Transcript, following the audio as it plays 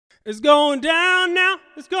It's going down now,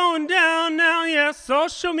 it's going down now, yeah,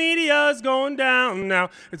 social media is going down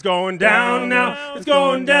now. It's going down now, it's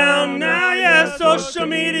going down now, yeah, social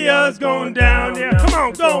media is going down, yeah, come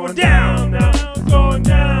on, going down now, it's going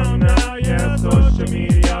down now, yeah, social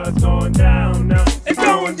media is going down now. It's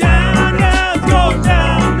going down now, it's going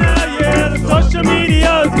down now, yeah, the social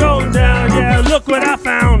media is going down, yeah, look what I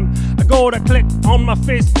found. I go to click on my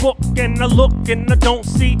Facebook and I look and I don't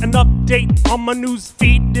see an update on my news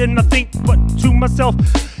feed, and I think but to myself,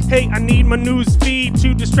 hey, I need my news feed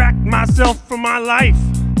to distract myself from my life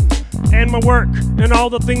and my work and all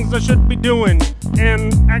the things I should be doing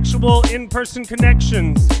and actual in-person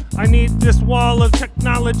connections. I need this wall of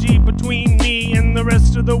technology between me and the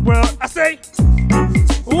rest of the world. I say,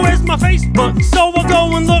 where's my Facebook? So I'll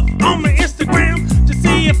go and look on my Instagram to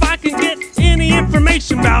see if I can get any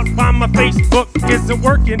information about why my Facebook isn't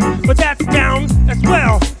working, but that's down as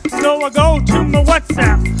well. So I go to my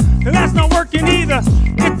WhatsApp, and that's not working either.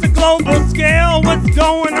 It's a global scale, what's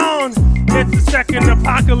going on? It's the second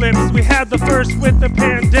apocalypse. We had the first with the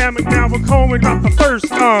pandemic, now we're going about the first.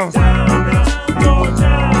 Down now, go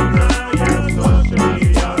down now, yeah, social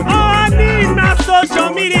media. Oh, I need my social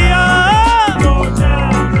media. Go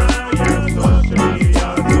down now, yeah, social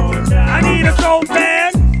media, going down. I need it so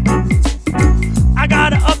bad. I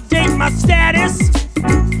gotta update my status.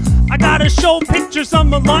 I gotta show pictures of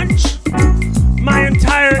my lunch. My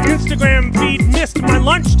entire Instagram feed missed my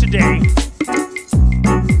lunch today.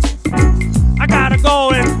 I gotta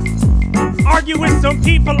go and argue with some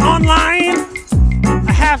people online.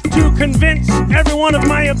 I have to convince everyone of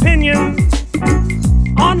my opinion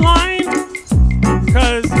online,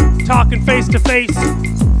 because talking face to face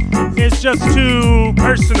is just too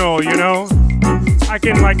personal, you know? I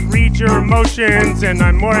can like read your emotions and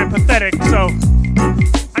I'm more empathetic, so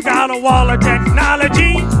I got a wall of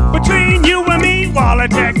technology between you and me, wall of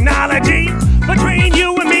technology between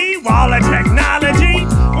you and me, wall of technology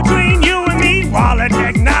between you and me, wall of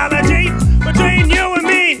technology between you and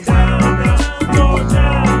me. Down now, go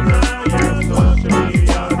down now, yeah, social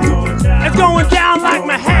media going down. It's going down like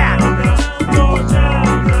my hat. Go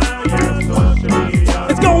down now, yeah, social media.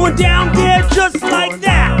 It's going down, yeah, just like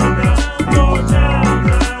that. Go down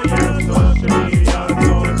now, yeah, social media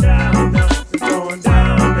going down now. It's going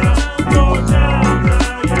down now, go down now,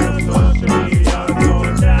 yeah, social media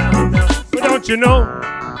going down now. But don't you know,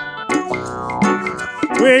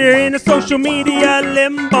 we're in a social media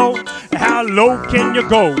limbo. How low can you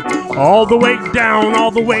go? All the way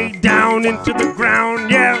down into the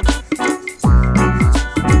ground, yeah.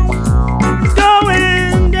 It's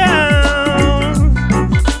going down.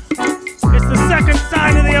 It's the second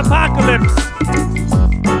sign of the apocalypse.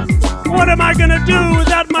 What am I gonna do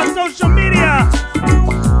without my social media?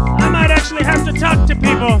 I might actually have to talk to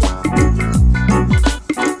people.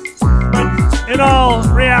 But in all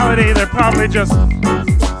reality, they're probably just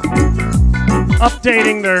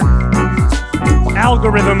updating their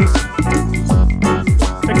algorithms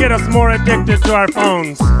to get us more addicted to our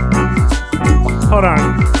phones. Hold on.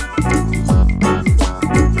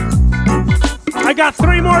 I got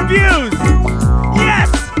 3 more views. Yes!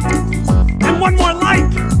 And 1 more like.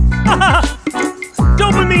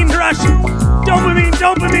 Dopamine rush. Dopamine,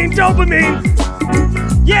 dopamine, dopamine.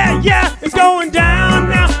 Yeah, yeah, it's going down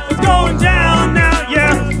now. It's going down now,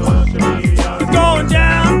 yeah. It's going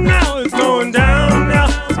down now. It's going down now.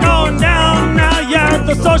 It's going down now, yeah.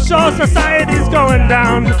 The social society's going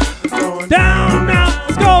down. Down now.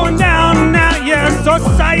 It's going down now, yeah.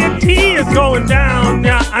 Society is going down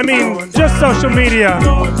now. I mean, just social media.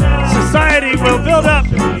 Society will build up.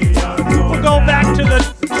 We'll go back to the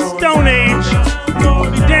Stone Age.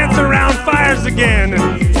 We'll be dancing around fires again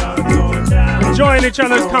and enjoying each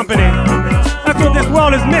other's company. That's what this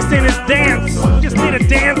world is missing, is dance. We just need to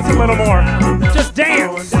dance a little more. Just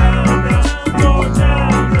dance.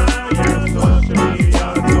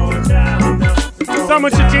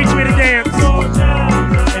 Someone should teach me to dance.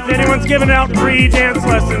 If anyone's giving out free dance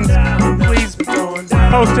lessons, please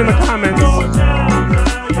post in the comments.